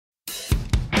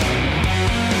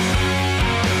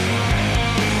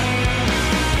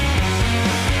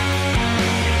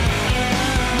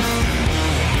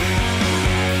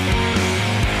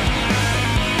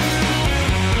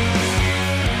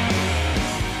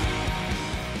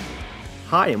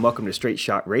Hi, and welcome to Straight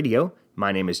Shot Radio.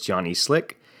 My name is Johnny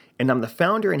Slick, and I'm the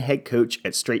founder and head coach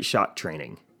at Straight Shot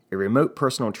Training, a remote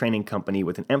personal training company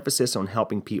with an emphasis on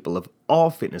helping people of all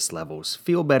fitness levels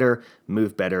feel better,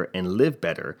 move better, and live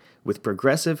better with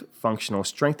progressive, functional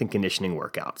strength and conditioning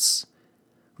workouts.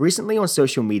 Recently on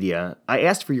social media, I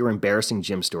asked for your embarrassing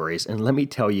gym stories, and let me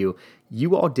tell you,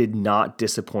 you all did not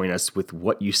disappoint us with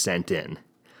what you sent in.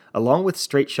 Along with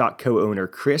Straight Shot co-owner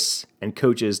Chris and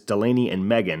coaches Delaney and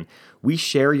Megan, we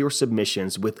share your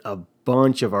submissions with a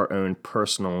bunch of our own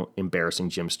personal embarrassing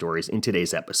gym stories in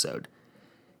today's episode.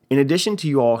 In addition to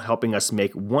you all helping us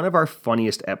make one of our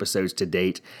funniest episodes to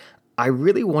date, I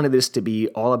really wanted this to be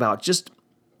all about just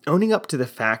owning up to the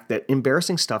fact that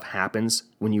embarrassing stuff happens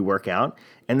when you work out,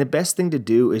 and the best thing to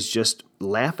do is just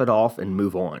laugh it off and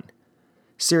move on.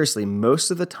 Seriously, most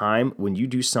of the time when you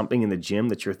do something in the gym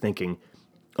that you're thinking,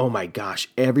 oh my gosh,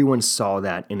 everyone saw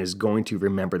that and is going to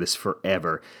remember this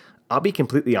forever, I'll be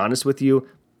completely honest with you,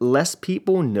 less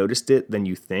people noticed it than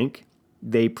you think.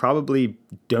 They probably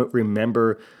don't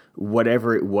remember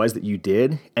whatever it was that you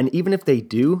did, and even if they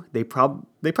do, they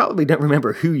probably don't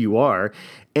remember who you are,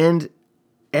 and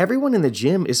everyone in the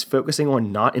gym is focusing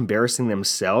on not embarrassing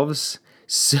themselves,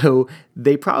 so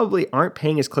they probably aren't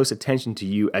paying as close attention to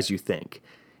you as you think.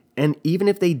 And even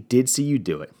if they did see you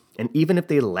do it, and even if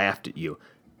they laughed at you,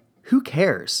 who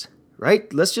cares,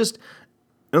 right? Let's just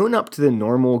own up to the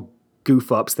normal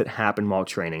goof-ups that happen while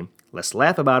training. Let's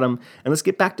laugh about them, and let's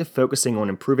get back to focusing on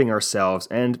improving ourselves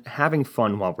and having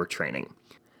fun while we're training.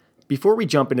 Before we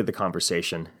jump into the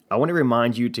conversation, I want to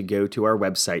remind you to go to our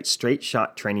website,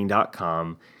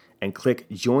 straightshottraining.com, and click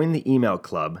Join the Email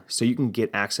Club so you can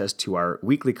get access to our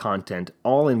weekly content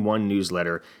all in one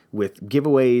newsletter with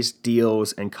giveaways,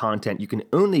 deals, and content you can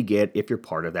only get if you're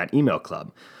part of that email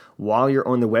club. While you're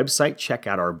on the website, check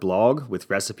out our blog with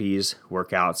recipes,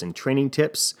 workouts, and training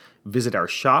tips. Visit our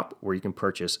shop where you can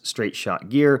purchase Straight Shot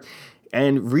gear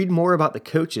and read more about the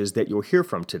coaches that you'll hear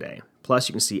from today. Plus,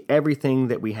 you can see everything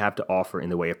that we have to offer in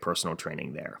the way of personal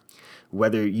training there.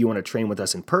 Whether you want to train with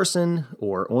us in person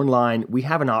or online, we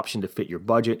have an option to fit your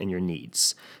budget and your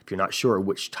needs. If you're not sure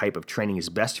which type of training is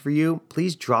best for you,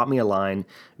 please drop me a line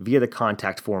via the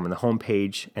contact form on the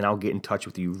homepage, and I'll get in touch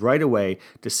with you right away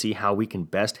to see how we can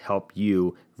best help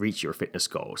you reach your fitness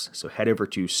goals. So head over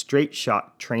to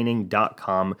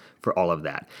straightshottraining.com for all of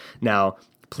that. Now,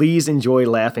 please enjoy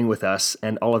laughing with us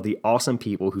and all of the awesome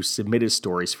people who submitted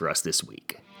stories for us this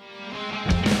week.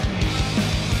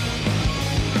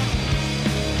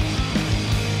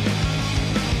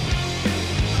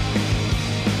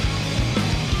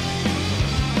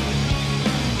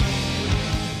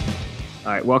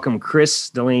 All right, welcome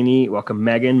Chris, Delaney, welcome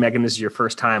Megan. Megan, this is your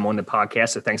first time on the podcast,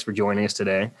 so thanks for joining us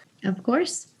today. Of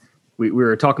course. We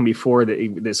were talking before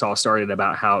that this all started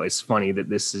about how it's funny that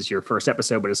this is your first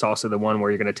episode, but it's also the one where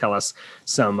you're going to tell us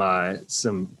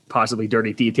some possibly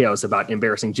dirty details about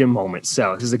embarrassing gym moments.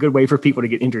 So this is a good way for people to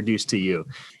get introduced to you.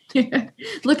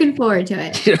 Looking forward to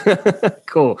it.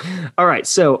 Cool. All right.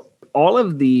 So all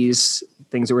of these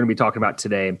things that we're going to be talking about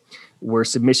today were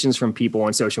submissions from people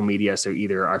on social media. So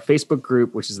either our Facebook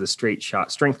group, which is the Straight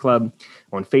Shot Strength Club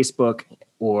on Facebook,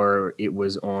 or it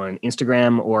was on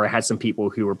Instagram, or I had some people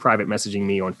who were private messaging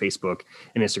me on Facebook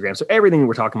and Instagram. So everything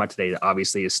we're talking about today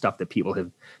obviously is stuff that people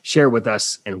have shared with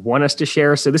us and want us to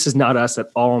share. So this is not us at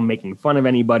all making fun of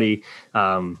anybody.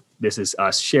 This is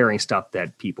us sharing stuff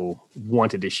that people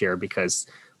wanted to share because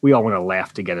we all want to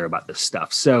laugh together about this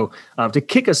stuff. So to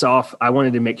kick us off, I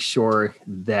wanted to make sure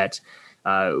that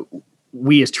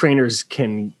we as trainers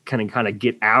can kind of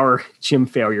get our gym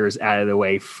failures out of the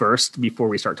way first before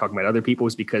we start talking about other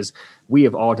people's, because we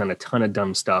have all done a ton of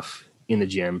dumb stuff in the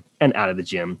gym and out of the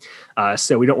gym.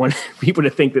 So we don't want people to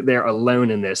think that they're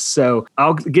alone in this. So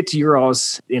I'll get to your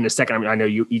alls in a second. I mean, I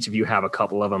know each of you have a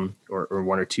couple of them or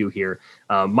one or two here.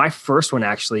 My first one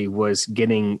actually was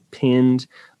getting pinned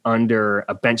under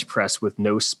a bench press with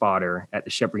no spotter at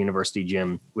the Shepherd University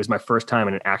gym. It was my first time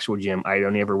in an actual gym. I had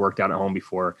only ever worked out at home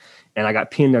before. And I got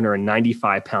pinned under a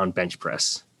 95-pound bench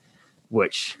press,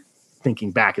 which thinking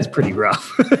back is pretty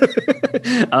rough.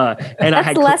 And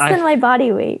That's less than my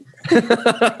body weight.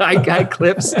 I had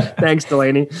clips. Thanks,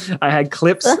 Delaney. I had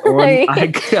clips on.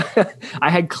 I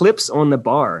had clips on the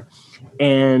bar.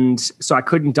 And so I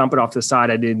couldn't dump it off to the side.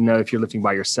 I didn't know if you're lifting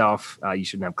by yourself, you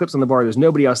shouldn't have clips on the bar. There's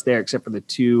nobody else there except for the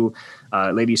two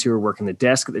ladies who were working the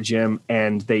desk at the gym.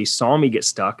 And they saw me get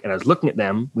stuck and I was looking at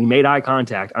them. We made eye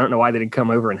contact. I don't know why they didn't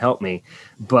come over and help me,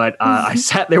 but I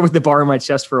sat there with the bar on my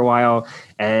chest for a while.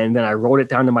 And then I rolled it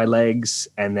down to my legs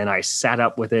and then I sat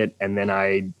up with it. And then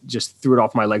I just threw it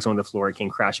off my legs on the floor. It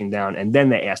came crashing down. And then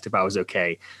they asked if I was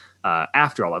okay.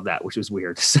 after all of that, which was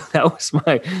weird. So that was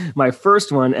my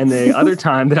first one. And the other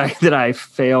time that I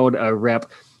failed a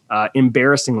rep,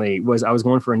 embarrassingly, was I was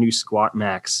going for a new squat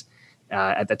max.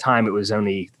 At the time, it was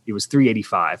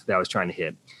 385 that I was trying to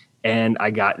hit, and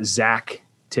I got Zach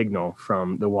Tignall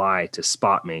from the Y to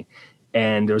spot me.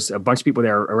 And there was a bunch of people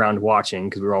there around watching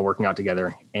because we were all working out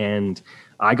together. And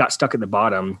I got stuck at the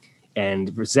bottom,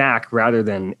 and Zach, rather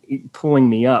than pulling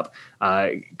me up,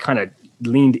 kind of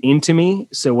leaned into me.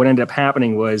 So what ended up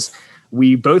happening was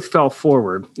we both fell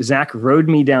forward. Zach rode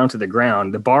me down to the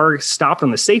ground. The bar stopped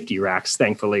on the safety racks,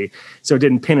 thankfully, so it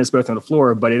didn't pin us both on the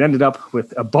floor, but it ended up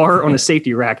with a bar on a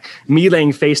safety rack, me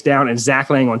laying face down and Zach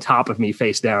laying on top of me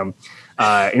face down.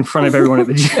 In front of everyone at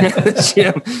the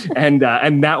gym. And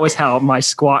that was how my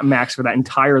squat max for that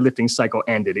entire lifting cycle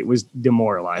ended. It was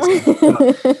demoralizing.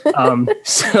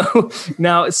 So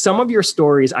now some of your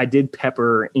stories I did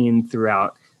pepper in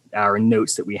throughout our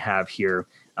notes that we have here.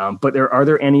 But are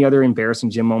there any other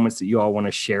embarrassing gym moments that you all want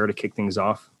to share to kick things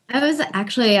off? I was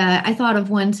actually, I thought of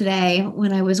one today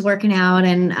when I was working out,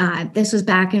 and this was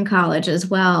back in college as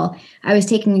well. I was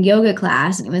taking a yoga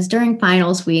class, and it was during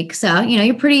finals week. So,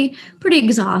 you're pretty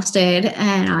exhausted.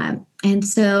 And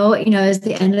so, it was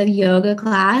the end of the yoga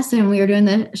class, and we were doing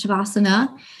the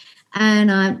Shavasana.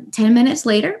 And 10 minutes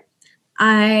later,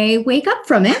 I wake up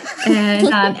from it,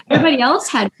 and everybody else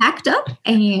had packed up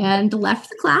and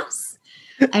left the class.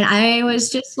 And I was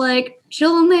just like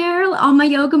chilling there on my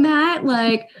yoga mat,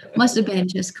 like must have been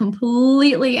just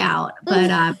completely out. But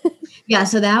yeah,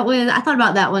 so I thought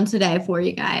about that one today for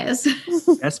you guys.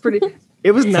 That's pretty,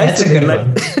 it was nice.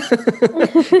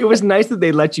 It was nice that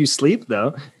they let you sleep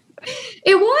though.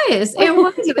 It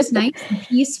was nice and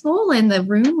peaceful, and the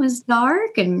room was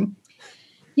dark, and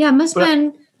yeah, must have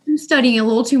been studying a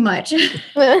little too much.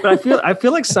 But I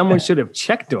feel like someone should have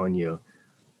checked on you.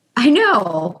 I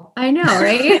know,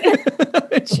 right?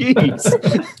 Jeez.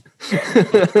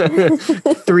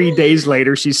 3 days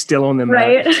later, she's still on the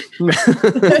mat. Right.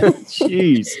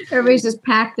 Jeez. Everybody's just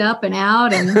packed up and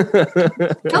out and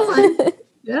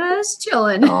just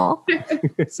chilling.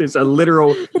 It's a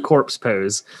literal corpse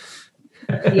pose.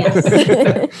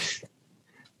 Yes.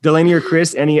 Delaney or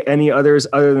Chris, any others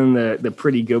other than the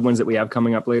pretty good ones that we have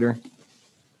coming up later?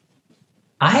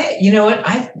 You know what?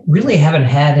 I really haven't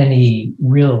had any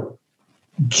real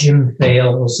gym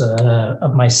fails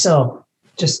of myself.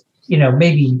 Just,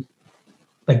 maybe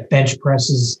like bench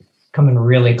presses coming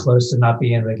really close to not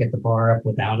being able to get the bar up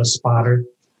without a spotter,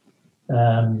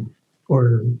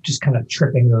 or just kind of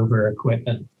tripping over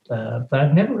equipment. But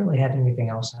I've never really had anything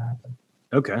else happen.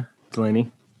 Okay.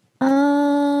 Delaney?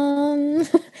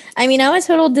 I'm a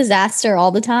total disaster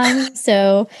all the time.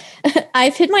 So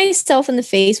I've hit myself in the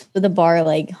face with a bar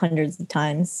like hundreds of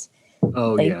times.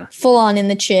 Oh, yeah. Full on in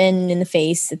the chin, in the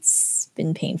face. It's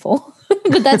been painful.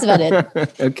 But that's about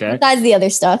it. Okay. Besides the other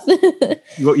stuff.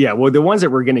 Well, yeah. Well, the ones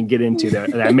that we're going to get into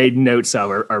that I made notes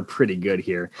of are pretty good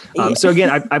here. So again,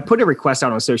 I put a request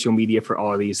out on social media for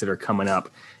all of these that are coming up.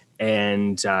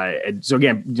 And so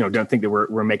again, don't think that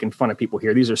we're making fun of people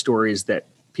here. These are stories that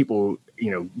people,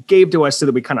 gave to us so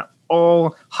that we kind of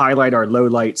all highlight our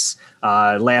lowlights,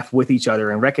 laugh with each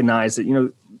other, and recognize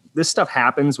that, this stuff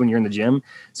happens when you're in the gym.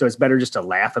 So it's better just to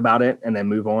laugh about it and then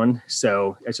move on.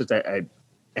 So it's just ahead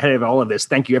of all of this,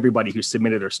 thank you everybody who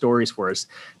submitted their stories for us,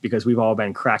 because we've all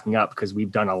been cracking up because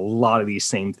we've done a lot of these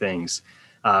same things.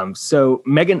 So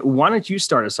Megan, why don't you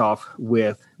start us off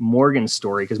with Morgan's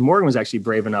story? Because Morgan was actually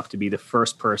brave enough to be the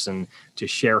first person to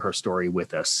share her story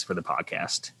with us for the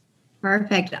podcast.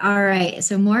 Perfect. All right.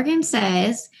 So Morgan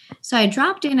says, so I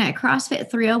dropped in at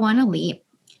CrossFit 301 Elite.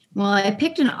 Well, I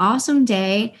picked an awesome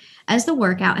day as the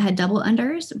workout had double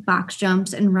unders, box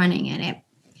jumps, and running in it.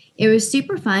 It was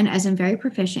super fun as I'm very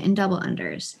proficient in double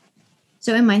unders.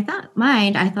 So in my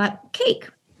mind, I thought cake.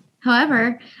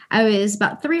 However, I was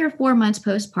about 3 or 4 months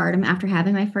postpartum after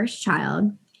having my first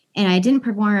child, and I didn't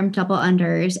perform double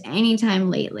unders anytime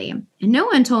lately. And no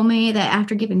one told me that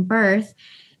after giving birth,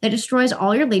 that destroys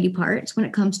all your lady parts when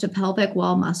it comes to pelvic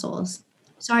wall muscles.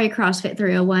 Sorry, CrossFit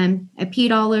 301. I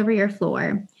peed all over your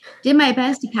floor. Did my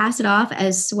best to pass it off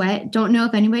as sweat. Don't know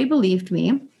if anybody believed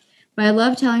me, but I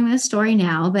love telling this story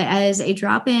now. But as a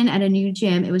drop-in at a new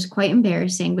gym, it was quite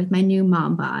embarrassing with my new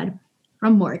mom bod.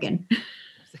 From Morgan.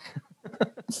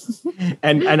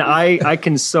 and I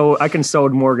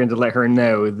consoled Morgan to let her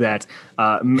know that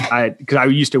because I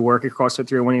used to work at CrossFit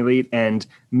 301 Elite, and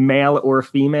male or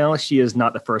female, she is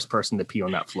not the first person to pee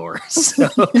on that floor. So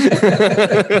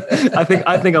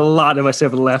I think a lot of us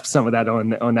have left some of that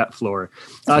on that floor.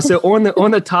 So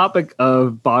on the topic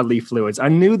of bodily fluids, I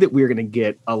knew that we were going to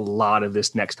get a lot of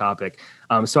this next topic.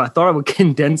 So I thought I would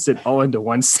condense it all into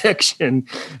one section.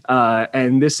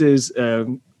 And this is,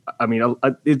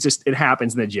 it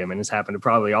happens in the gym, and it's happened to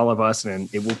probably all of us,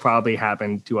 and it will probably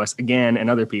happen to us again and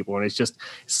other people. And it's just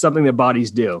something that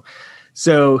bodies do.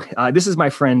 So this is my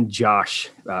friend Josh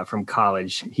from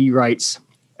college. He writes,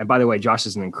 and by the way, Josh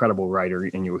is an incredible writer,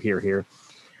 and you'll hear here.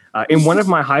 In one of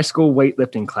my high school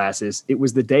weightlifting classes, it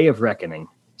was the day of reckoning,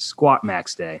 squat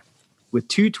max day. With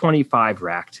 225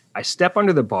 racked, I step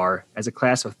under the bar as a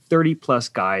class of 30 plus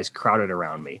guys crowded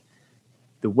around me.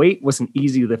 The weight was an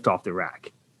easy lift off the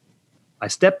rack. I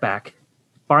step back,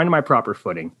 find my proper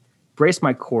footing, brace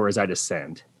my core as I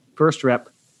descend. First rep,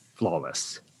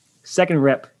 flawless. Second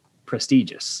rep,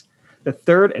 prestigious. The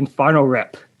third and final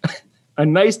rep, a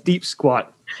nice deep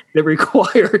squat that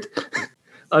required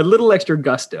a little extra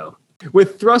gusto.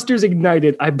 With thrusters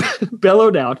ignited, I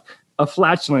bellowed out a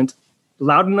flatulent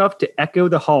loud enough to echo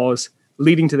the halls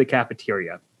leading to the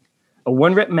cafeteria. A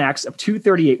 1 rep max of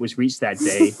 238 was reached that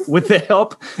day with the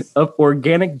help of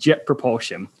organic jet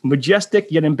propulsion. Majestic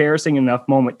yet embarrassing enough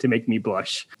moment to make me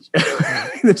blush.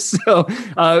 So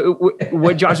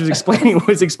what Josh was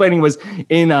explaining was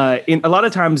in a lot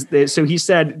of times. So he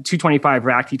said 225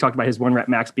 racked. He talked about his 1 rep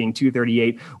max being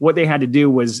 238. What they had to do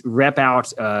was rep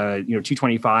out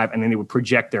 225, and then they would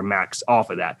project their max off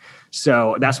of that.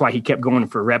 So that's why he kept going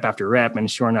for rep after rep.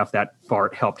 And sure enough, that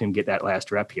fart helped him get that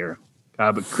last rep here.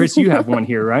 But Chris, you have one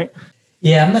here, right?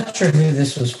 Yeah, I'm not sure who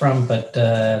this was from, but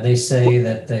they say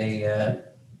that they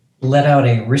let out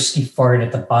a risky fart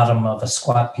at the bottom of a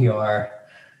squat PR.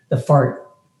 The fart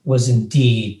was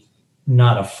indeed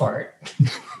not a fart.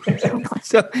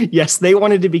 So, yes, they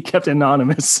wanted to be kept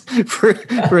anonymous for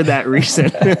that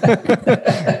reason.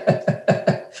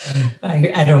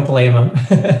 I don't blame them.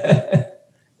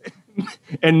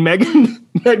 And Megan,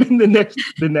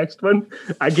 the next one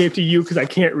I gave to you because I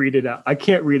can't read it out. I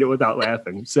can't read it without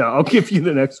laughing. So I'll give you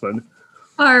the next one.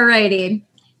 All righty.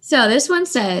 So this one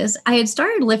says, I had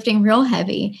started lifting real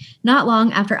heavy not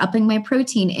long after upping my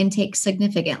protein intake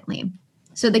significantly.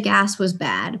 So the gas was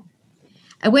bad.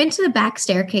 I went to the back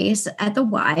staircase at the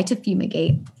Y to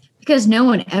fumigate because no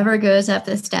one ever goes up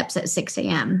the steps at 6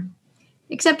 a.m.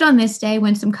 Except on this day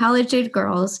when some college-age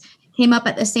girls came up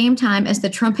at the same time as the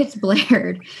trumpets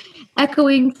blared,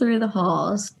 echoing through the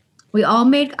halls. We all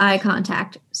made eye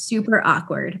contact. Super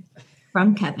awkward.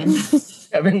 From Kevin.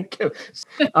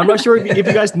 I'm not sure if you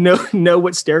guys know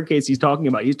what staircase he's talking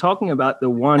about. He's talking about the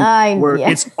one where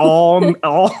it's all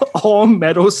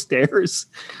metal stairs.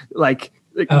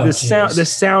 The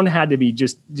sound had to be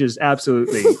just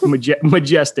absolutely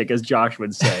majestic, as Josh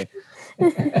would say.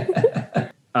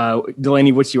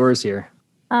 Delaney, what's yours here?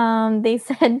 They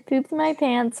said pooped my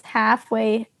pants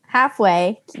halfway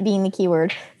being the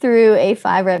keyword through a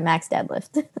 5 rep max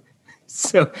deadlift.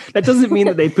 So that doesn't mean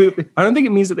that they poop. I don't think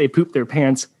it means that they poop their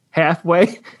pants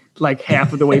halfway, like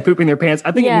half of the way pooping their pants.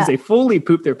 I think it means they fully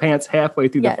poop their pants halfway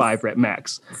through the 5 rep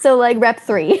max. So like rep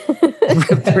 3.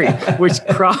 Rep 3, which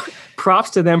props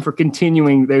to them for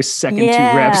continuing those second 2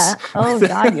 reps. Oh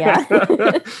God, yeah.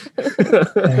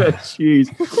 Jeez.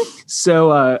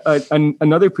 So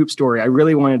another poop story. I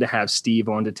really wanted to have Steve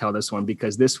on to tell this one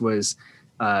because this was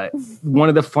one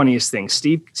of the funniest things.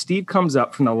 Steve comes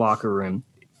up from the locker room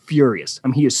furious. I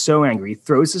mean, he is so angry. He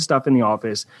throws his stuff in the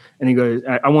office and he goes,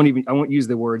 I won't use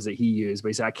the words that he used, but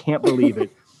he said, I can't believe it.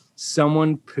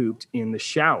 Someone pooped in the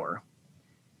shower.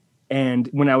 And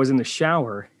when I was in the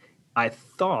shower, I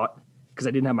thought, because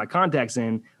I didn't have my contacts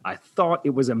in, I thought it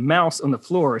was a mouse on the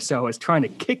floor. So I was trying to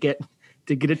kick it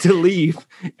to get it to leave,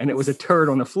 and it was a turd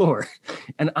on the floor.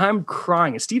 And I'm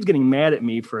crying. And Steve's getting mad at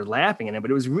me for laughing at it,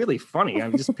 but it was really funny.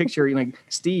 I'm just picturing like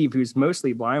Steve, who's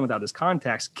mostly blind without his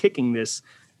contacts, kicking this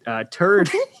turd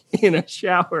in a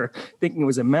shower, thinking it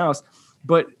was a mouse.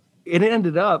 But it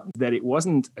ended up that it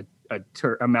wasn't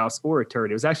a mouse or a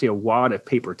turd. It was actually a wad of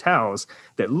paper towels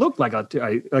that looked like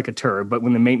a turd. But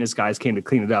when the maintenance guys came to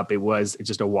clean it up, it was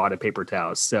just a wad of paper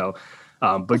towels. So,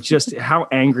 but just how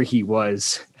angry he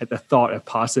was at the thought of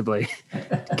possibly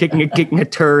kicking a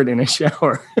turd in a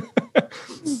shower.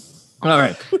 All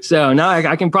right. So now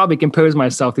I can probably compose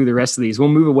myself through the rest of these. We'll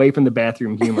move away from the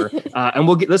bathroom humor and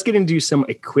let's get into some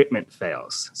equipment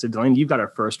fails. So Delaney, you've got our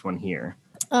first one here.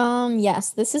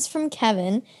 Yes, this is from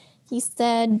Kevin. He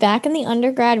said, back in the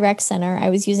undergrad rec center, I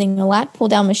was using a lat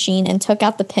pull-down machine and took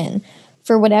out the pin.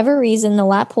 For whatever reason, the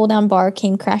lat pull-down bar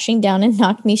came crashing down and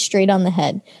knocked me straight on the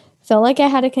head. Felt like I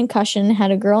had a concussion, had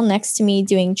a girl next to me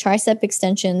doing tricep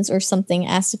extensions or something,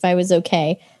 asked if I was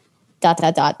okay. ...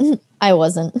 I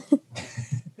wasn't.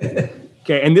 Okay,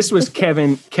 and this was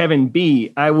Kevin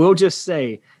B. I will just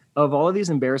say, of all of these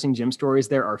embarrassing gym stories,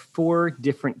 there are 4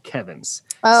 different Kevins.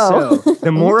 Oh. So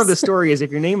the moral of the story is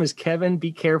if your name is Kevin,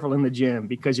 be careful in the gym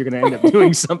because you're going to end up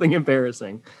doing something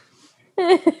embarrassing.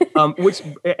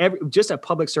 Just a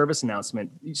public service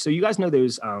announcement. So you guys know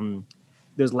those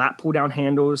lat pull down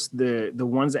handles, the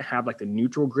ones that have like the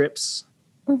neutral grips.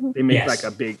 Mm-hmm. They make like a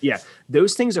big,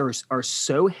 those things are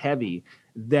so heavy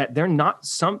that they're not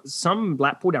some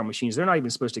lat pull down machines. They're not even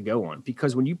supposed to go on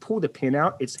because when you pull the pin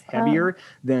out, it's heavier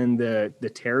than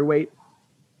the tear weight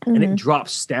and it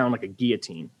drops down like a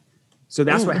guillotine. So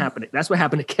that's what happened. That's what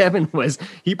happened to Kevin was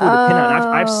he pulled the pin out. And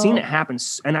I've seen it happen.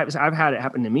 And I've had it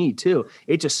happen to me too.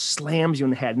 It just slams you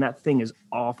in the head. And that thing is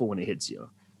awful when it hits you.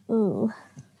 Ooh,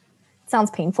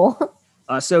 sounds painful.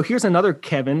 So here's another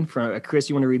Kevin from Chris.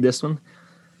 You want to read this one?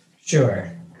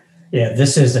 Sure. Yeah,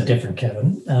 this is a different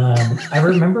Kevin. I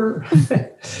remember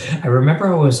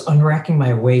I was unracking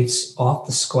my weights off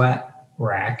the squat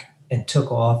rack and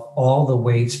took off all the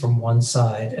weights from one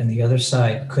side and the other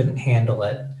side couldn't handle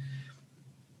it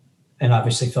and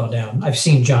obviously fell down. I've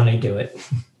seen Johnny do it.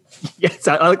 Yes,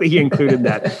 I like that he included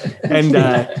that. And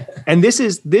and this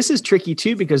is tricky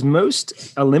too because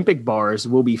most Olympic bars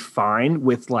will be fine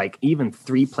with like even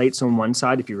 3 plates on one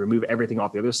side if you remove everything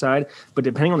off the other side. But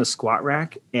depending on the squat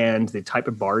rack and the type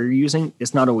of bar you're using,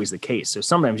 it's not always the case. So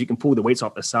sometimes you can pull the weights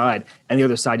off the side and the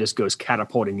other side just goes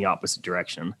catapulting the opposite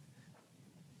direction.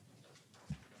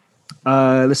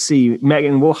 Let's see,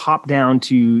 Megan, we'll hop down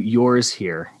to yours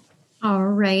here. All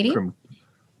righty.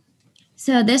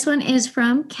 So this one is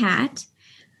from Kat.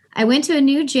 I went to a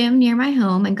new gym near my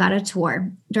home and got a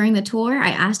tour. During the tour, I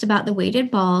asked about the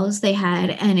weighted balls they had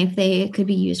and if they could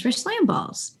be used for slam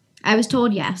balls. I was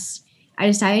told yes. I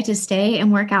decided to stay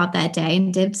and work out that day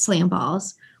and did slam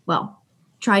balls. Well,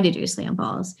 tried to do slam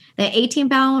balls. That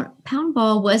 18-pound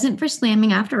ball wasn't for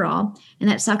slamming after all, and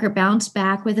that sucker bounced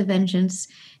back with a vengeance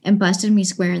and busted me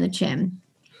square in the chin.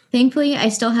 Thankfully, I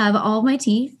still have all of my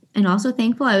teeth, and also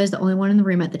thankful I was the only one in the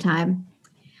room at the time.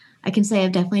 I can say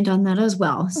I've definitely done that as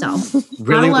well. So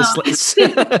really,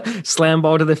 the slam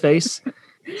ball to the face.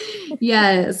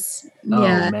 Yes. Oh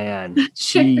yeah. Man,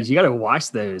 jeez, you got to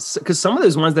watch those because some of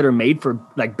those ones that are made for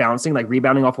like bouncing, like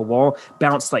rebounding off a wall,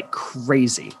 bounce like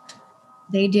crazy.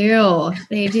 They do.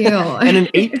 And an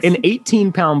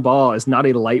 18-pound ball is not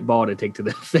a light ball to take to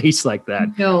the face like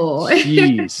that. No.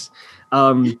 Jeez.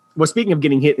 Well, speaking of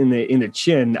getting hit in the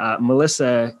chin,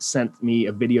 Melissa sent me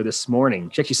a video this morning.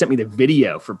 She actually sent me the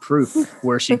video for proof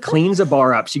where she cleans a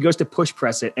bar up. She goes to push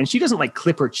press it and she doesn't like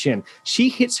clip her chin. She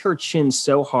hits her chin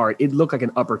so hard, it looked like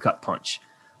an uppercut punch.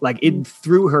 Like it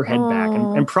threw her head back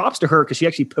and props to her because she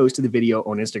actually posted the video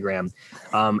on Instagram.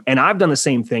 And I've done the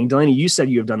same thing. Delaney, you said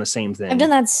you have done the same thing. I've done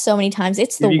that so many times.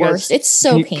 It's the worst. It's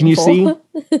so painful. Can you see?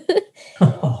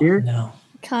 Here? No.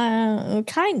 Kind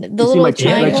of. The little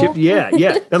triangle. Yeah.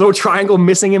 That little triangle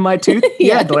missing in my tooth.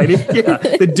 Yeah, Delaney. Yeah.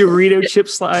 The Dorito chip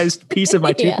sliced piece of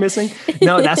my tooth missing.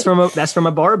 No, that's from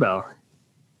a barbell.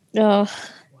 Oh,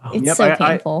 it's so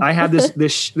painful. I have this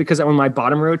because on my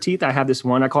bottom row teeth, I have this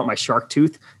one. I call it my shark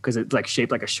tooth because it's like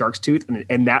shaped like a shark's tooth,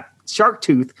 and that shark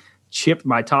tooth chipped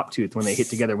my top tooth when they hit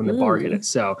together when the bar hit it.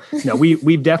 So no,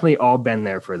 we've definitely all been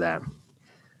there for that.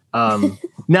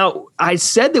 Now, I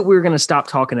said that we were going to stop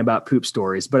talking about poop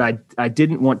stories, but I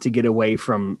didn't want to get away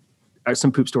from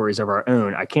some poop stories of our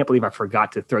own. I can't believe I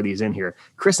forgot to throw these in here.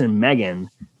 Chris and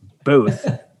Megan both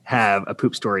have a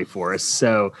poop story for us.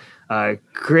 So,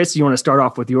 Chris, you want to start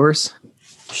off with yours?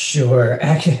 Sure.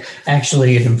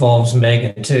 Actually, it involves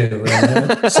Megan too.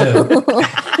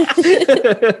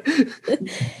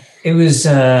 It was,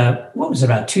 what was it,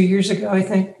 about 2 years ago, I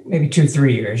think? Maybe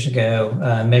 3 years ago.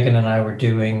 Megan and I were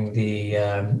doing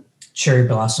the Cherry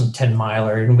Blossom 10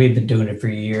 miler, and we've been doing it for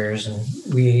years. And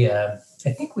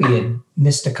I think we had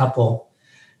missed a couple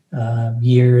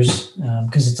years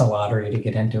because it's a lottery to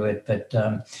get into it. But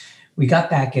we got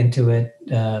back into it,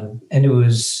 and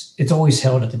it's always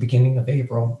held at the beginning of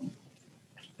April.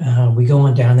 We go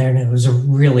on down there, and it was a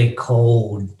really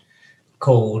cold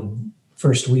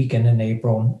first weekend in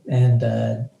April.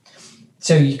 And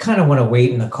so you kind of want to wait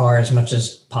in the car as much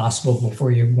as possible before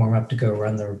you warm up to go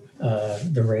run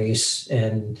the race.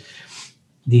 And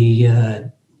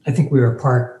I think we were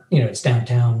parked, it's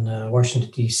downtown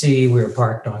Washington, D.C. We were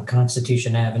parked on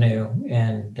Constitution Avenue,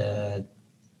 and the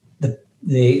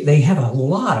they have a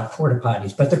lot of porta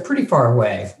potties, but they're pretty far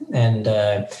away.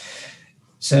 And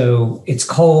so it's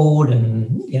cold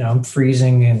and, I'm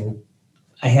freezing, and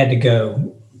I had to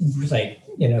go like,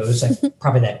 it was like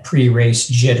probably that pre-race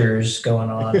jitters going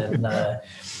on, and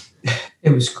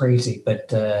it was crazy.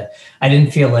 But I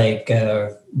didn't feel like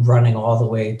running all the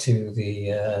way to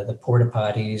the porta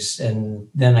potties. And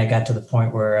then I got to the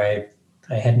point where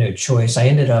I had no choice. I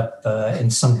ended up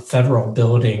in some federal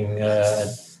building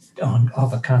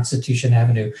off of Constitution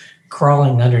Avenue,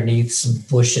 crawling underneath some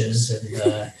bushes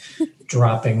and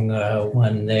dropping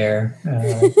one there.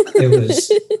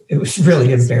 It was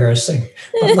really embarrassing.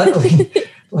 But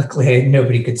luckily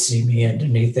nobody could see me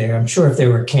underneath there. I'm sure if there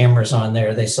were cameras on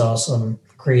there, they saw some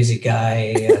crazy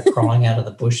guy crawling out of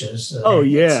the bushes. Oh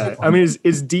yeah, I mean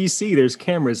it's DC. There's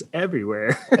cameras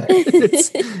everywhere.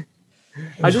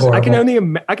 I can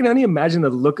only imagine the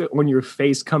look on your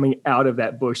face coming out of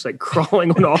that bush, like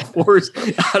crawling on all fours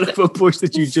out of a bush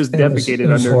that you just defecated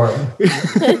under.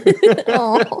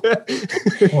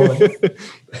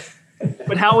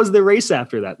 But how was the race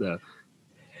after that, though?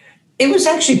 It was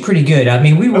actually pretty good. I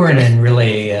mean, we weren't in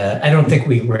really. I don't think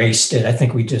we raced it. I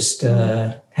think we just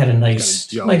had a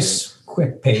nice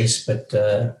quick pace. But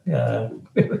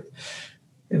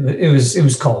it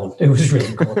was cold. It was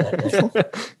really cold that day.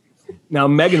 Now,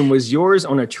 Megan, was yours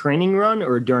on a training run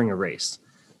or during a race?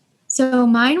 So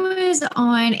mine was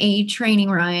on a training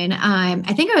run.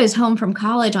 I think I was home from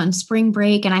college on spring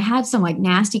break, and I had some like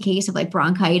nasty case of like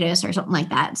bronchitis or something like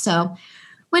that. So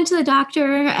went to the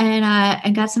doctor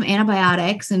and got some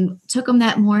antibiotics and took them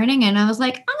that morning. And I was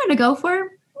like, I'm gonna go for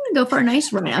a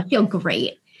nice run. I feel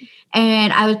great.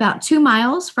 And I was about 2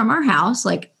 miles from our house.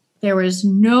 Like I was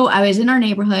in our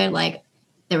neighborhood. Like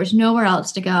there was nowhere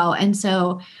else to go. And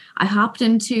so I hopped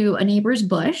into a neighbor's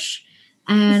bush,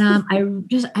 and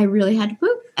I really had to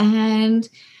poop. And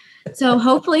so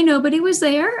hopefully nobody was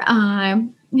there. Like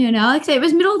I say, it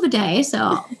was middle of the day,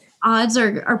 so odds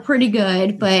are pretty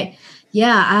good. But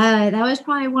yeah, that was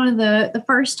probably one of the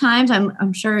first times.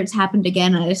 I'm sure it's happened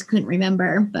again. I just couldn't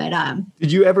remember. But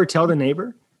did you ever tell the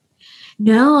neighbor?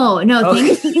 No,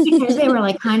 thankfully, because they were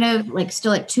like kind of like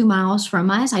still like 2 miles from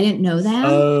us. I didn't know them.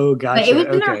 Oh, gotcha. But it was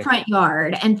in our front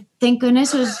yard, and thank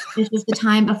goodness this was the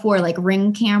time before like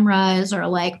Ring cameras or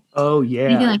like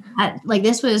anything like that. Like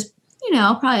this was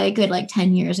probably a good like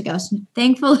 10 years ago. So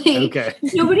thankfully,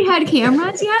 nobody had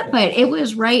cameras yet, but it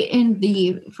was right in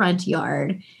the front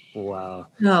yard. Wow.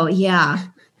 Oh yeah.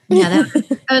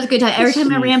 That was a good time. Every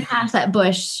time I ran past that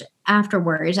bush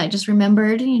afterwards, I just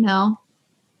remembered,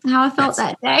 how I felt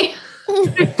that day.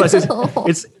 Plus, it's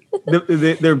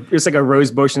like a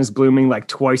rose bush and it's blooming like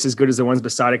twice as good as the ones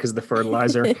beside it because of the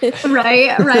fertilizer.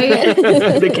 Right.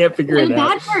 They can't figure it out. The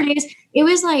bad part is, it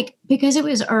was like, because it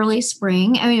was early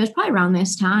spring. I mean, it was probably around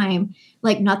this time.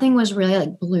 Like nothing was really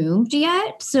like bloomed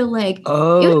yet. So like,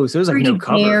 so it was like no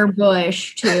cover. Bare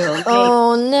bush too. Like,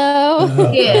 oh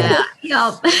no. Yeah.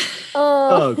 Yep.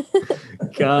 Oh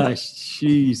gosh,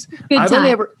 jeez.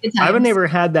 I've never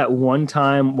had that one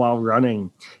time while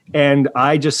running, and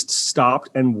I just stopped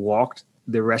and walked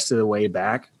the rest of the way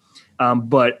back.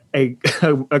 But a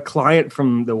client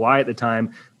from the Y at the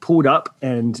time pulled up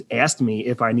and asked me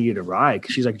if I needed a ride.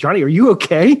 She's like, Johnny, are you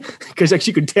okay? Because like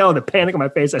she could tell the panic on my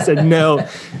face. I said, no,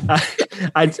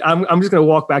 I'm just going to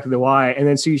walk back to the Y. And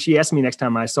then she asked me next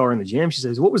time I saw her in the gym, she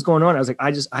says, what was going on? I was like,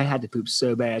 I had to poop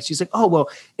so bad. She's like, oh,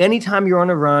 well, anytime you're on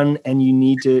a run and you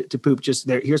need to poop, just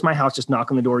there, here's my house, just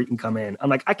knock on the door, you can come in. I'm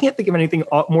like, I can't think of anything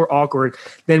more awkward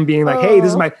than being like, hey,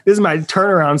 this is my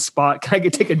turnaround spot. Can I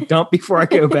take a dump before I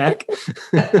go back?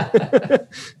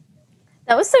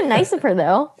 That was so nice of her,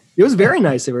 though. It was very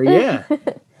nice of her, yeah.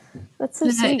 That's so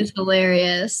sweet. That is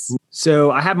hilarious.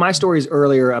 So I had my stories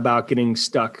earlier about getting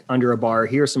stuck under a bar.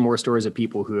 Here are some more stories of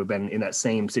people who have been in that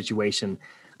same situation.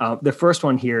 The first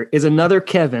one here is another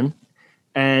Kevin.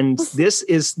 And this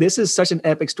is such an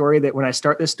epic story that when I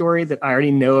start this story, that I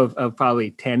already know of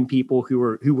probably 10 people who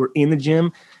were in the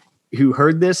gym who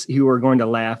heard this, who are going to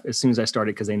laugh as soon as I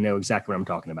started because they know exactly what I'm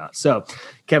talking about. So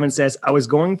Kevin says, I was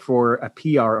going for a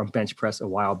PR on bench press a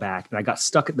while back and I got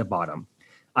stuck at the bottom.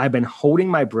 I've been holding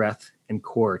my breath and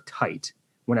core tight.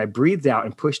 When I breathed out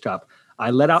and pushed up, I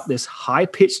let out this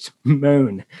high-pitched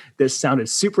moan that sounded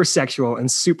super sexual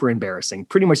and super embarrassing.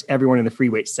 Pretty much everyone in the free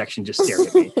weight section just stared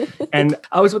at me. And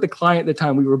I was with a client at the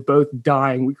time. We were both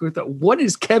dying. We thought, what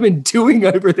is Kevin doing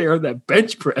over there on that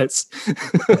bench press?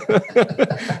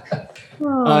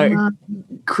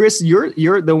 Chris,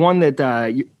 you're the one that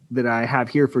I have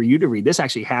here for you to read. This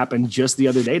actually happened just the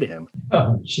other day to him.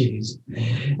 Oh, jeez.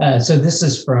 So this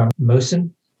is from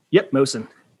Mosen. Yep, Mosen.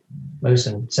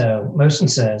 So Mosen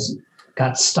says,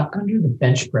 got stuck under the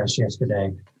bench press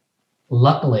yesterday.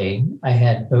 Luckily, I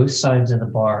had both sides of the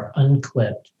bar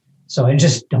unclipped, so I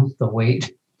just dumped the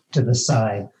weight to the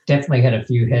side. Definitely had a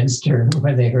few heads turn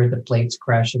when they heard the plates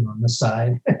crashing on the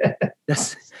side.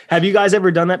 Have you guys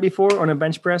ever done that before on a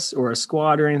bench press or a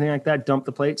squat or anything like that? Dump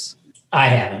the plates? I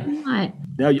haven't. What?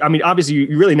 No, I mean, obviously,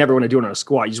 you really never want to do it on a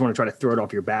squat. You just want to try to throw it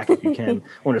off your back if you can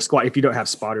on a squat if you don't have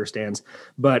spotter stands.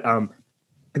 But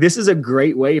this is a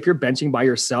great way. If you're benching by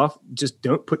yourself, just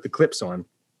don't put the clips on,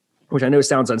 which I know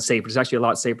sounds unsafe, but it's actually a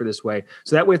lot safer this way.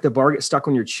 So that way, if the bar gets stuck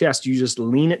on your chest, you just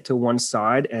lean it to one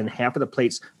side and half of the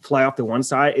plates fly off to one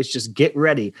side. It's just get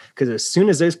ready, because as soon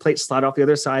as those plates slide off the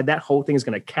other side, that whole thing is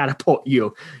going to catapult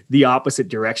you the opposite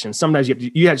direction. Sometimes you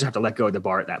just have to let go of the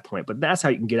bar at that point, but that's how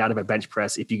you can get out of a bench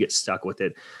press if you get stuck with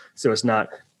it. So it's not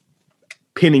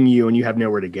pinning you and you have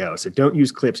nowhere to go. So don't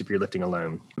use clips if you're lifting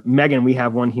alone. Megan, we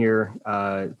have one here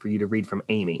for you to read from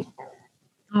Amy.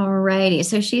 Alrighty.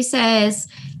 So she says,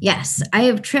 yes, I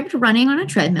have tripped running on a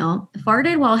treadmill,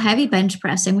 farted while heavy bench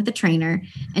pressing with a trainer,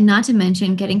 and not to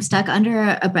mention getting stuck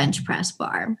under a bench press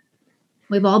bar.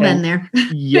 We've all been there.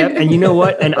 Yep. And you know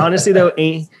what? And honestly, though,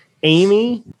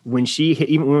 Amy, once she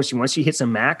hits a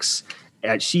max,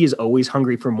 she is always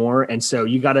hungry for more. And so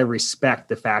you got to respect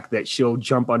the fact that she'll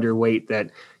jump under weight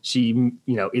that she,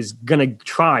 is going to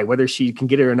try, whether she can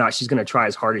get it or not. She's going to try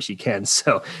as hard as she can.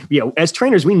 So, as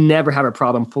trainers, we never have a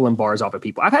problem pulling bars off of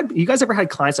people. You guys ever had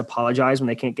clients apologize when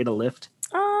they can't get a lift?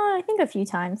 I think a few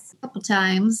times. A couple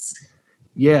times.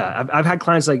 Yeah, I've had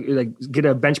clients like get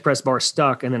a bench press bar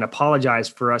stuck and then apologize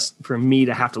for me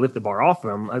to have to lift the bar off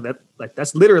them.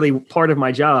 That's literally part of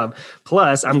my job.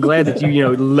 Plus, I'm glad that you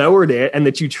lowered it and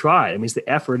that you tried. I mean, the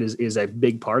effort is a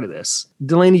big part of this.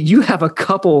 Delaney, you have a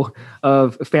couple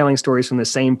of failing stories from the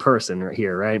same person right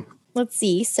here, right? Let's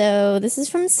see. So this is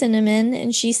from Cinnamon,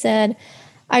 and she said,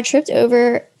 I tripped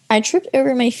over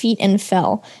my feet and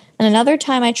fell. And another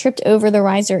time I tripped over the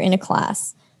riser in a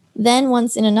class. Then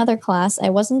once in another class, I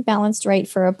wasn't balanced right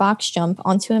for a box jump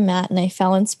onto a mat and I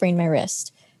fell and sprained my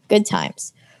wrist. Good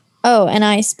times. Oh, and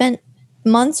I spent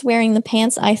months wearing the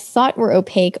pants I thought were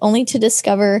opaque, only to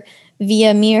discover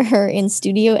via mirror in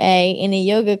Studio A in a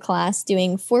yoga class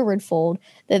doing forward fold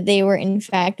that they were in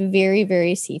fact very,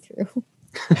 very see-through.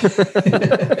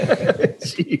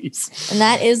 Jeez. And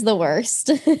that is the worst.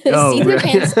 Oh, See-through right.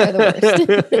 pants are the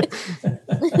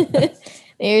worst.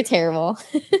 They're terrible.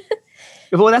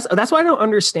 Well, that's what I don't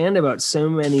understand about so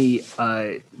many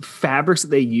fabrics that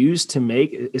they use to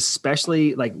make,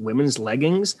 especially like women's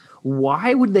leggings.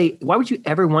 Why would you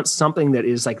ever want something that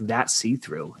is like that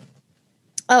see-through?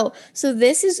 Oh, so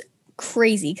this is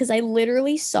crazy because I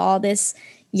literally saw this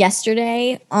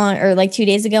yesterday or 2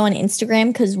 days ago on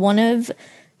Instagram, because one of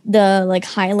the like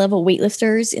high level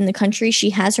weightlifters in the country,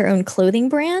 she has her own clothing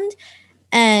brand,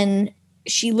 and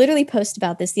she literally posted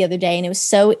about this the other day, and it was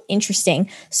so interesting.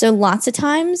 So lots of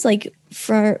times, like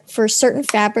for certain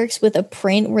fabrics with a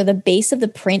print where the base of the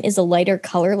print is a lighter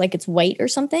color, like it's white or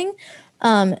something,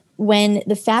 when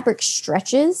the fabric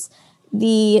stretches,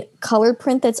 the colored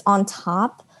print that's on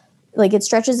top, like it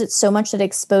stretches it so much that it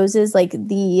exposes like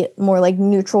the more like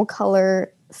neutral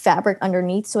color fabric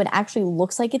underneath. So it actually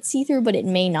looks like it's see-through, but it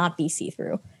may not be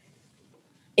see-through.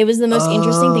 It was the most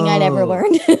interesting thing I'd ever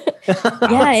learned.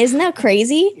 Yeah, isn't that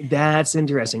crazy? That's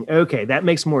interesting. Okay, that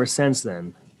makes more sense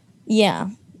then. Yeah.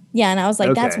 Yeah, and I was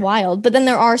like, That's wild. But then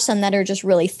there are some that are just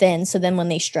really thin, so then when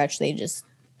they stretch, you just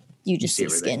see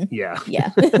skin. Yeah.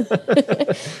 Yeah.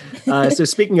 So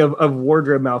speaking of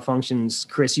wardrobe malfunctions,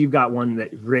 Chris, you've got one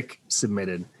that Rick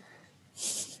submitted.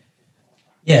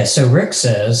 Yeah, so Rick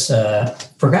says,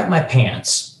 forgot my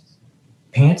pants.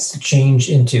 Pants to change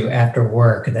into after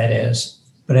work, that is.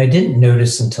 But I didn't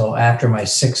notice until after my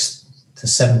 6 to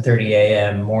 7:30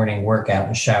 a.m. morning workout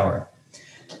and shower.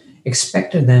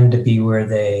 Expected them to be where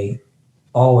they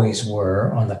always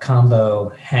were, on the combo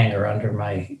hanger under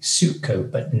my suit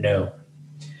coat, but no.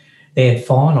 They had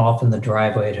fallen off in the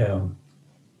driveway at home.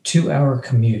 2-hour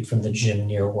commute from the gym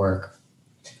near work.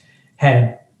 Had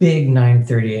a big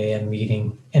 9:30 a.m.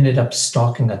 meeting, ended up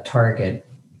stalking a Target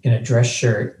in a dress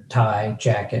shirt, tie,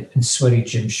 jacket, and sweaty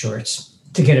gym shorts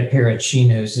to get a pair of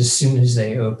chinos as soon as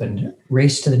they opened.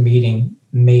 Raced to the meeting,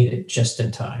 made it just in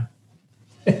time.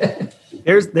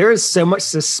 There is so much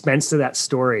suspense to that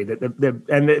story, that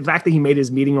the fact that he made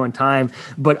his meeting on time.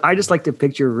 But I just like to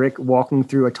picture Rick walking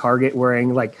through a Target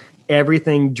wearing like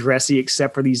everything dressy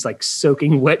except for these like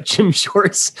soaking wet gym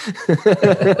shorts.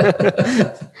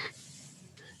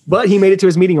 But he made it to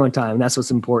his meeting on time. That's what's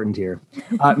important here.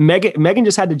 Megan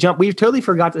just had to jump. We totally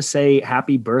forgot to say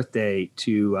happy birthday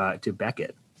to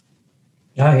Beckett.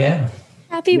 Oh, yeah.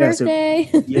 Happy birthday.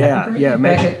 Yeah.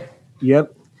 Megan,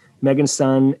 Yep. Megan's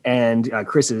son and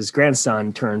Chris's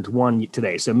grandson turned 1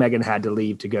 today. So Megan had to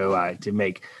leave to go to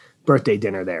make birthday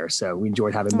dinner there. So we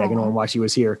enjoyed having Megan on while she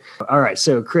was here. All right.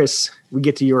 So Chris, we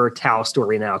get to your towel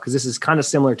story now, because this is kind of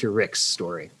similar to Rick's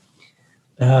story.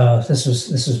 Oh, this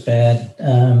was bad.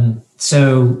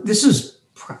 So this is,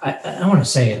 I want to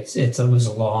say it was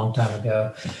a long time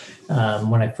ago.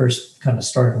 When I first kind of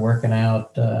started working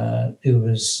out, there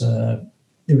was a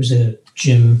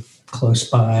gym close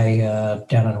by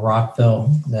down in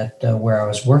Rockville that where I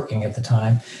was working at the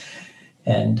time,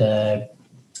 and I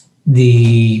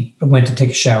went to take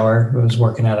a shower. I was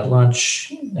working out at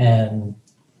lunch, and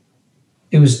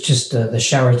it was just the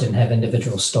showers didn't have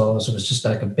individual stalls. It was just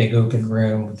like a big open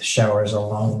room with the showers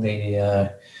along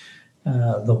the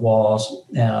walls,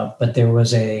 but there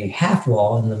was a half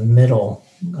wall in the middle,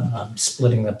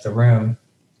 splitting up the room,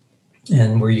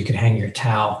 and where you could hang your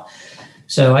towel.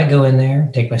 So I go in there,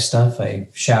 take my stuff, I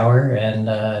shower, and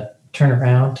turn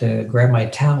around to grab my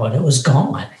towel, and it was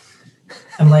gone.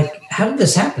 I'm like, how did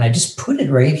this happen? I just put it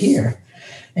right here.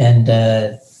 And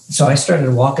so I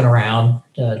started walking around,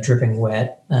 dripping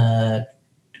wet,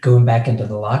 going back into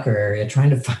the locker area,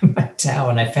 trying to find my towel.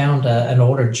 And I found an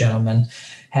older gentleman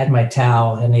had my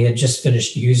towel, and he had just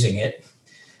finished using it.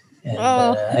 And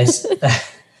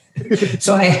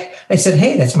so I said,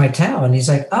 hey, that's my towel. And he's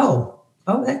like, oh,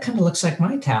 that kind of looks like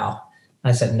my towel.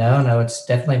 I said, no, it's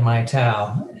definitely my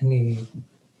towel. And he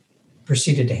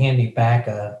proceeded to hand me back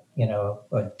a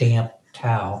damp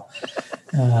towel.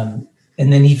 And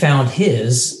then he found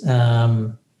his,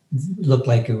 looked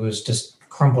like it was just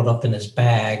crumpled up in his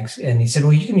bags. And he said,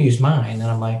 well, you can use mine.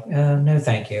 And I'm like, no,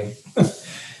 thank you.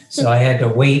 So I had to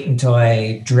wait until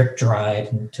I drip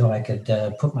dried until I could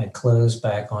put my clothes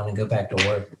back on and go back to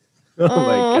work. Oh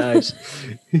my gosh.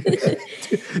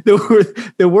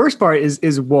 The worst part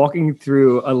is walking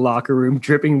through a locker room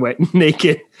dripping wet and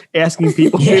naked, asking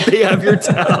people if they have your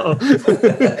towel.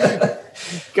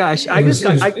 Gosh,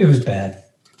 it was bad.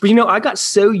 But I got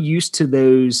so used to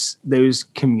those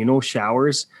communal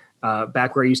showers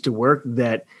back where I used to work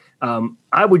that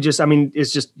I would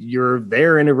it's just you're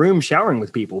there in a room showering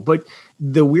with people. But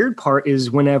the weird part is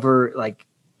whenever, like,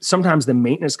 sometimes the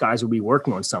maintenance guys would be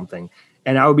working on something,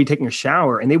 and I would be taking a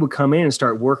shower, and they would come in and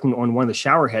start working on one of the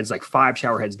shower heads, like 5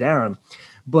 shower heads down.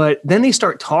 But then they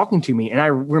start talking to me, and I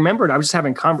remembered I was just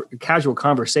having casual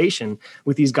conversation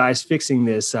with these guys fixing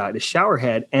this shower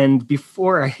head. And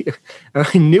before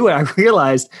I knew it, I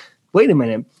realized, wait a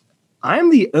minute,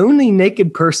 I'm the only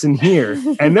naked person here,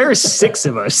 and there are 6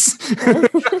 of us.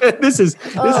 This is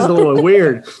a little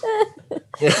weird.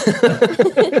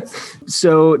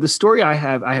 So the story I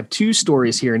have 2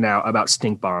 stories here now about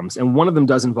stink bombs, and one of them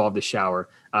does involve the shower.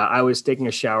 I was taking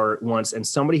a shower once, and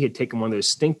somebody had taken one of those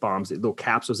stink bombs, the little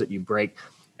capsules that you break,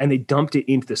 and they dumped it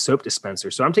into the soap dispenser.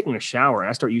 So I'm taking a shower, and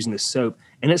I start using the soap,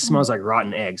 and it smells like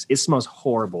rotten eggs. It smells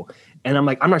horrible. And I'm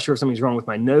like, I'm not sure if something's wrong with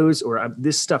my nose, or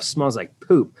this stuff smells like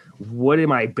poop. What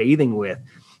am I bathing with?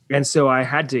 And so I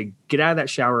had to get out of that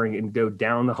shower and go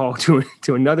down the hall to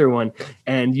another one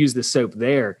and use the soap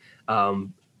there.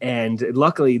 And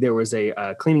luckily there was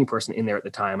a cleaning person in there at the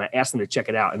time. I asked them to check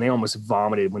it out, and they almost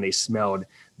vomited when they smelled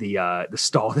the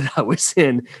stall that I was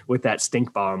in with that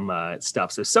stink bomb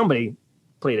stuff. So somebody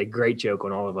played a great joke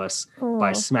on all of us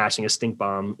by smashing a stink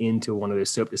bomb into one of those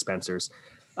soap dispensers.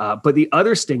 But the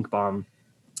other stink bomb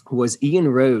was Ian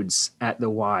Rhodes at the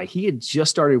Y. He had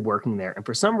just started working there, and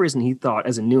for some reason he thought,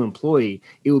 as a new employee,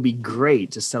 it would be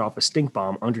great to set off a stink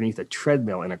bomb underneath a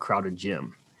treadmill in a crowded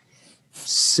gym.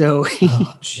 So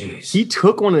he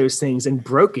took one of those things and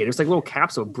broke it. It was like a little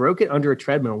capsule, broke it under a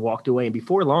treadmill and walked away. And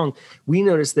before long, we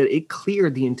noticed that it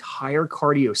cleared the entire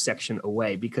cardio section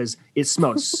away because it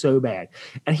smelled so bad.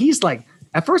 And he's like,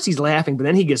 at first he's laughing, but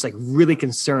then he gets like really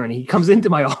concerned. He comes into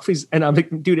my office and I'm like,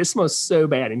 dude, it smells so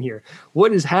bad in here.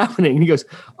 What is happening? And he goes,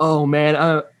 oh man,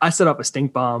 I set up a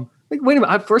stink bomb. Like, wait a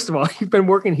minute. First of all, you've been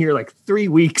working here like 3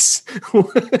 weeks.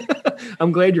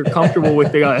 I'm glad you're comfortable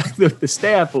with the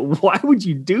staff, but why would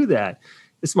you do that?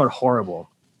 It smelled horrible.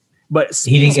 But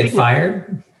he didn't get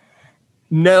fired?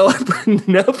 No,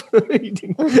 nope.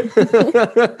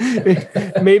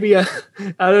 Maybe I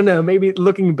don't know. Maybe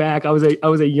looking back, I was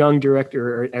a young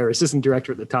director or assistant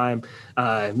director at the time.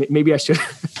 Maybe I should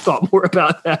have thought more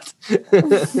about that.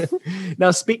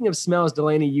 Now, speaking of smells,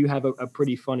 Delaney, you have a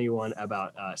pretty funny one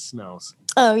about smells.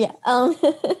 Oh yeah.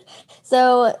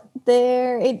 So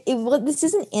this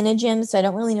isn't in a gym, so I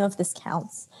don't really know if this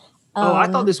counts. I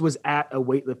thought this was at a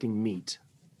weightlifting meet.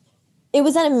 It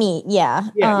was at a meet, yeah.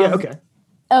 Yeah. Okay.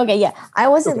 Okay, yeah. I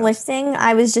wasn't lifting.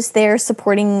 I was just there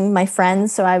supporting my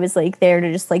friends. So I was like there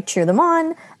to just like cheer them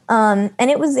on. And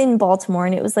it was in Baltimore,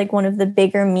 and it was like one of the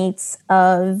bigger meets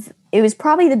it was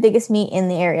probably the biggest meet in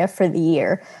the area for the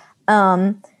year.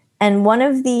 And one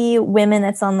of the women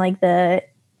that's on like the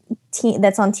team,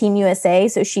 that's on Team USA,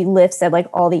 so she lifts at like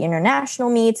all the international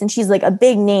meets, and she's like a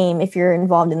big name if you're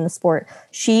involved in the sport.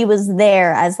 She was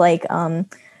there as like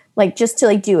just to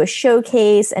like do a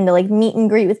showcase and to like meet and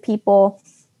greet with people.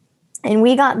 And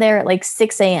we got there at like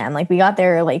 6 a.m. Like we got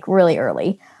there like really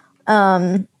early.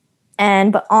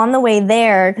 But on the way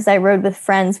there, because I rode with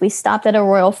friends, we stopped at a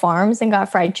Royal Farms and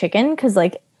got fried chicken because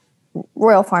like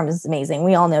Royal Farms is amazing.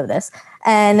 We all know this.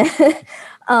 And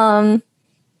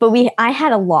but I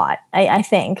had a lot. I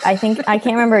think I can't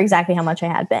remember exactly how much I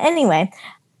had. But anyway,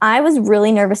 I was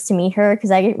really nervous to meet her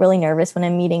because I get really nervous when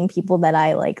I'm meeting people that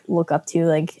I like look up to.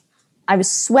 Like I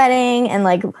was sweating, and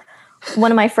like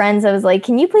one of my friends, I was like,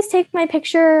 "Can you please take my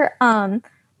picture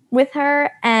with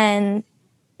her?" And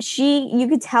you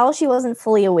could tell she wasn't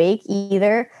fully awake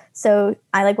either. So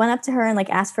I like went up to her and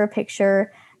like asked for a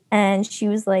picture, and she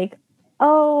was like,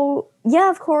 "Oh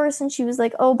yeah, of course." And she was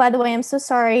like, "Oh, by the way, I'm so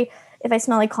sorry if I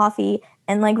smell like coffee."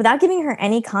 And like without giving her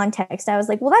any context, I was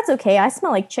like, "Well, that's okay. I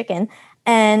smell like chicken."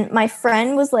 And my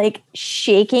friend was like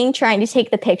shaking, trying to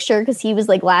take the picture because he was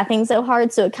like laughing so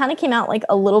hard. So it kind of came out like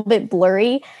a little bit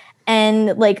blurry.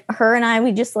 And like her and I,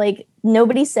 we just like,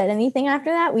 nobody said anything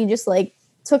after that. We just like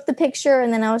took the picture,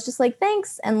 and then I was just like,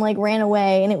 "Thanks," and like ran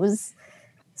away. And it was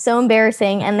so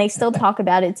embarrassing, and they still talk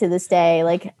about it to this day.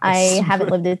 Like I haven't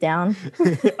lived it down.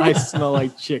 I smell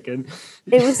like chicken.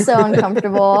 It was so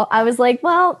uncomfortable. I was like,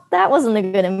 well, that wasn't a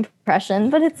good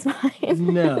impression, but it's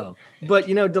fine. No, but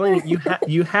you know, Delaney,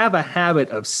 you have a habit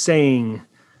of saying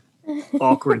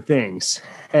awkward things,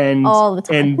 and all the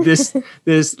time. And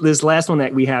this last one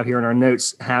that we have here in our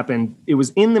notes happened. It was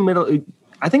in the middle.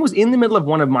 I think it was in the middle of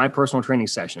one of my personal training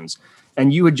sessions,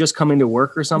 and you had just come into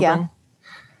work or something. Yeah.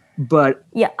 But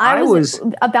yeah, I was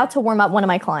about to warm up one of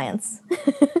my clients.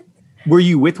 Were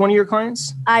you with one of your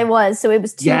clients? I was. So it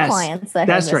was two clients.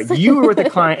 That's right. You were with a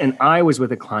client and I was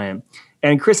with a client.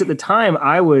 And Chris, at the time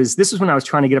this was when I was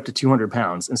trying to get up to 200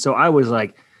 pounds. And so I was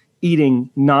like eating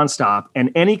nonstop,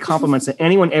 and any compliments that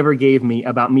anyone ever gave me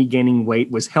about me gaining weight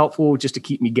was helpful just to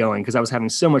keep me going because I was having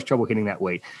so much trouble hitting that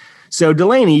weight. So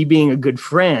Delaney, being a good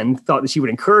friend, thought that she would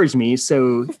encourage me.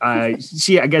 So I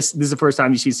guess this is the first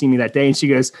time she'd seen me that day. And she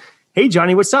goes, "Hey,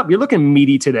 Johnny, what's up? You're looking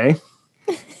meaty today."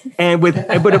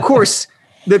 But of course,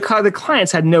 the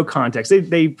clients had no context.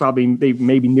 They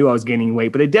maybe knew I was gaining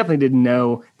weight, but they definitely didn't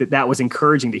know that was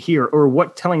encouraging to hear, or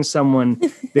what telling someone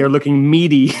they're looking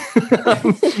meaty.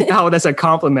 How that's a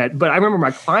compliment. But I remember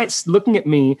my clients looking at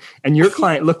me and your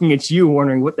client looking at you,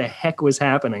 wondering what the heck was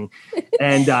happening.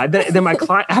 And then my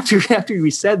client, after we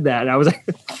said that, I was like,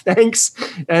 "Thanks."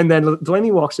 And then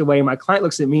Delaney walks away, and my client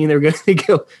looks at me, and they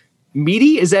go,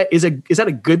 "Meaty? Is that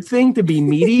a good thing to be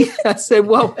meaty?" I said,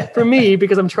 "Well, for me,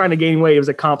 because I'm trying to gain weight, it was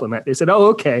a compliment." They said, "Oh,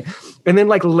 okay." And then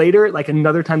like later, like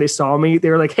another time they saw me, they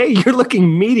were like, "Hey, you're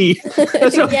looking meaty."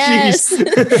 So, yes.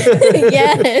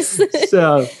 Yes.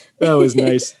 So that was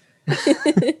nice.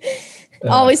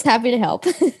 Always happy to help.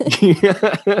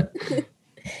 Yeah.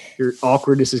 Your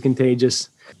awkwardness is contagious.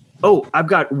 Oh, I've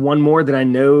got one more that I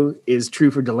know is true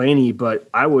for Delaney, but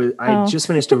I just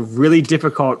finished a really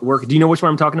difficult work. Do you know which one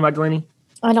I'm talking about, Delaney?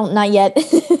 Not yet.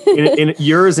 and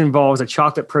yours involves a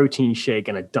chocolate protein shake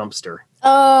and a dumpster.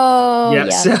 Oh,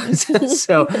 yeah.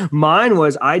 So mine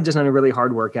was, I just done a really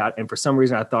hard workout, and for some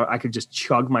reason I thought I could just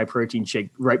chug my protein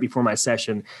shake right before my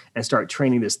session and start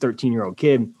training this 13-year-old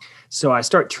kid. So I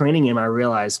start training him. I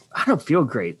realize I don't feel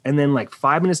great. And then like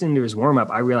 5 minutes into his warm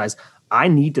up, I realized I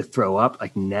need to throw up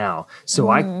like now. So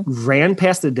I ran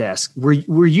past the desk. Were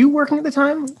you working at the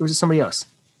time, or was it somebody else?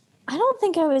 I don't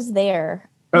think I was there.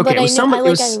 Okay, but it was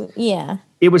somebody. Yeah.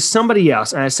 It was somebody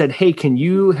else, and I said, "Hey, can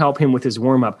you help him with his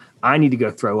warm up? I need to go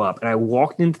throw up." And I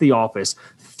walked into the office,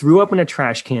 threw up in a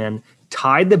trash can,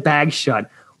 tied the bag shut,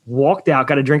 walked out,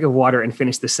 got a drink of water, and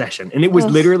finished the session. And it was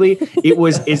literally,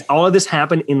 all of this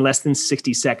happened in less than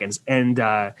 60 seconds. And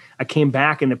I came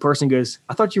back, and the person goes,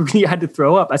 "I thought you had to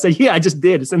throw up." I said, "Yeah, I just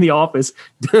did. It's in the office.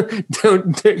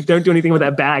 Don't do anything with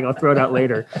that bag. I'll throw it out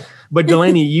later." But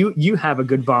Delaney, you have a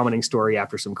good vomiting story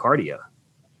after some cardio.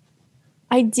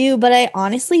 I do, but I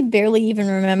honestly barely even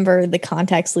remember the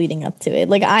context leading up to it.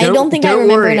 Like, I don't think I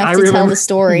remember enough to tell the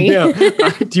story. No.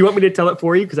 Do you want me to tell it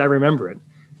for you? Because I remember it.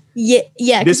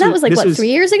 Yeah, because that was like, 3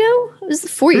 years ago? It was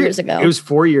 4 years ago. It was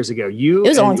 4 years ago. It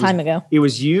was a long time ago. It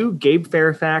was you, Gabe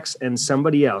Fairfax, and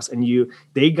somebody else. And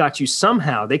they got you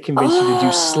somehow. They convinced you to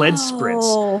do sled sprints.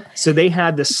 So they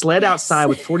had the sled outside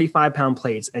with 45-pound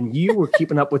plates, and you were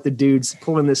keeping up with the dudes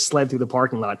pulling this sled through the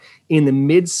parking lot in the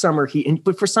midsummer heat.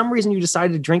 But for some reason, you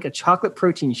decided to drink a chocolate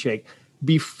protein shake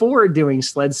before doing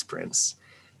sled sprints.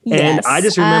 Yes. And I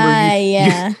just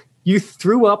remember you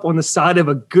threw up on the side of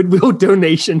a Goodwill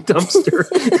donation dumpster.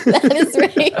 That is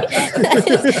right.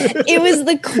 It was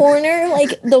the corner,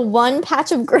 like the one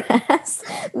patch of grass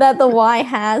that the Y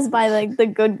has by like the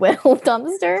Goodwill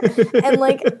dumpster. And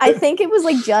like, I think it was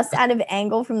like just out of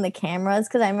angle from the cameras.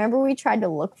 Cause I remember we tried to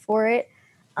look for it.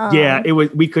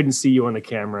 We couldn't see you on the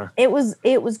camera. It was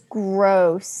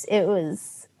gross. It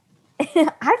was,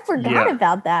 I forgot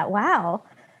about that. Wow.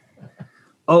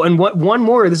 Oh, and one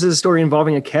more. This is a story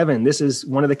involving a Kevin. This is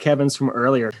one of the Kevins from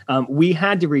earlier. We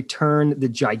had to return the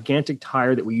gigantic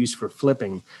tire that we used for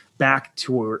flipping back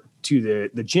to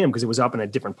the gym because it was up in a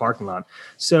different parking lot.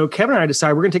 So Kevin and I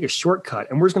decided we're going to take a shortcut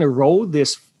and we're just going to roll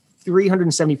this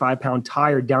 375-pound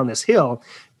tire down this hill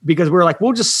because we're like,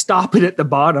 we'll just stop it at the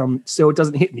bottom so it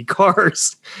doesn't hit any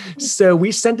cars. So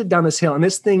we sent it down this hill, and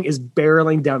this thing is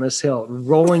barreling down this hill,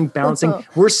 rolling, bouncing.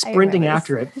 We're sprinting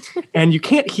after it, and you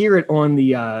can't hear it on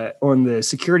the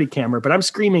security camera, but I'm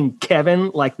screaming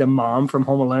Kevin like the mom from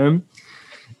Home Alone,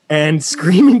 and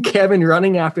screaming Kevin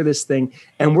running after this thing,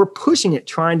 and we're pushing it,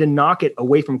 trying to knock it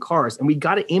away from cars, and we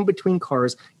got it in between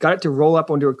cars, got it to roll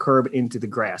up onto a curb into the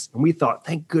grass, and we thought,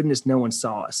 thank goodness no one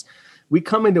saw us. We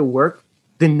come into work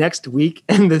the next week,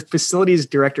 and the facilities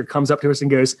director comes up to us and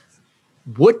goes,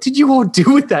 what did you all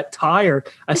do with that tire?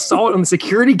 I saw it on the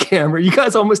security camera. You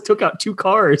guys almost took out 2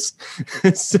 cars.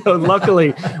 So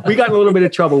luckily we got in a little bit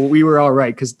of trouble. We were all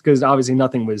right because obviously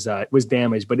nothing was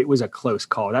damaged, but it was a close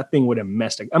call. That thing would have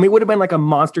messed it. I mean, it would have been like a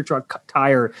monster truck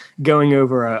tire going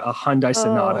over a Hyundai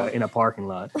Sonata in a parking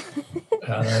lot.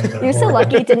 You're so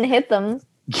lucky it didn't hit them.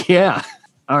 Yeah.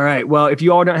 All right. Well, if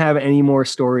you all don't have any more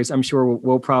stories, I'm sure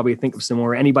we'll probably think of some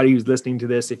more. Anybody who's listening to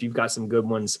this, if you've got some good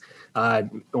ones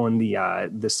on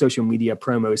the social media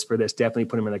promos for this, definitely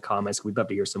put them in the comments. We'd love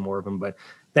to hear some more of them. But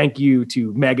thank you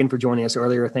to Megan for joining us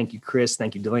earlier. Thank you, Chris.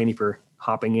 Thank you, Delaney, for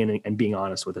hopping in and being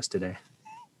honest with us today.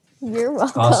 You're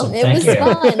welcome. Awesome. It was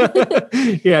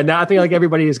fun. Yeah. Now I think like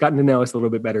everybody has gotten to know us a little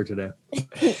bit better today.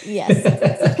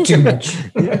 Yes. Too much.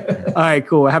 All right.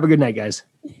 Cool. Have a good night, guys.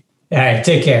 All right.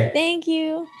 Take care. Thank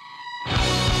you.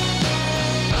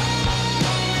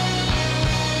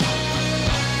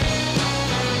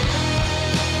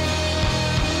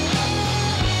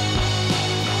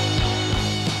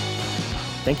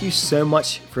 Thank you so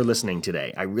much for listening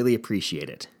today. I really appreciate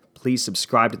it. Please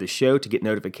subscribe to the show to get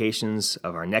notifications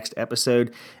of our next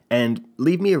episode, and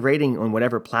leave me a rating on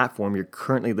whatever platform you're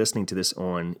currently listening to this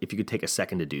on if you could take a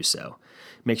second to do so.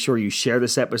 Make sure you share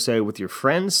this episode with your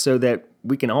friends so that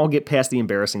we can all get past the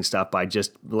embarrassing stuff by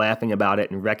just laughing about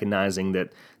it and recognizing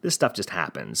that this stuff just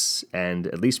happens, and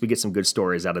at least we get some good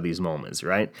stories out of these moments,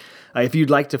 right? If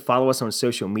you'd like to follow us on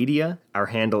social media, our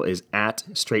handle is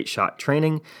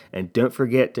 @StraightShotTraining, and don't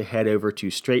forget to head over to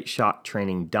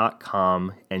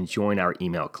straightshottraining.com and join our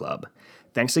email club.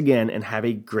 Thanks again, and have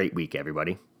a great week,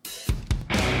 everybody.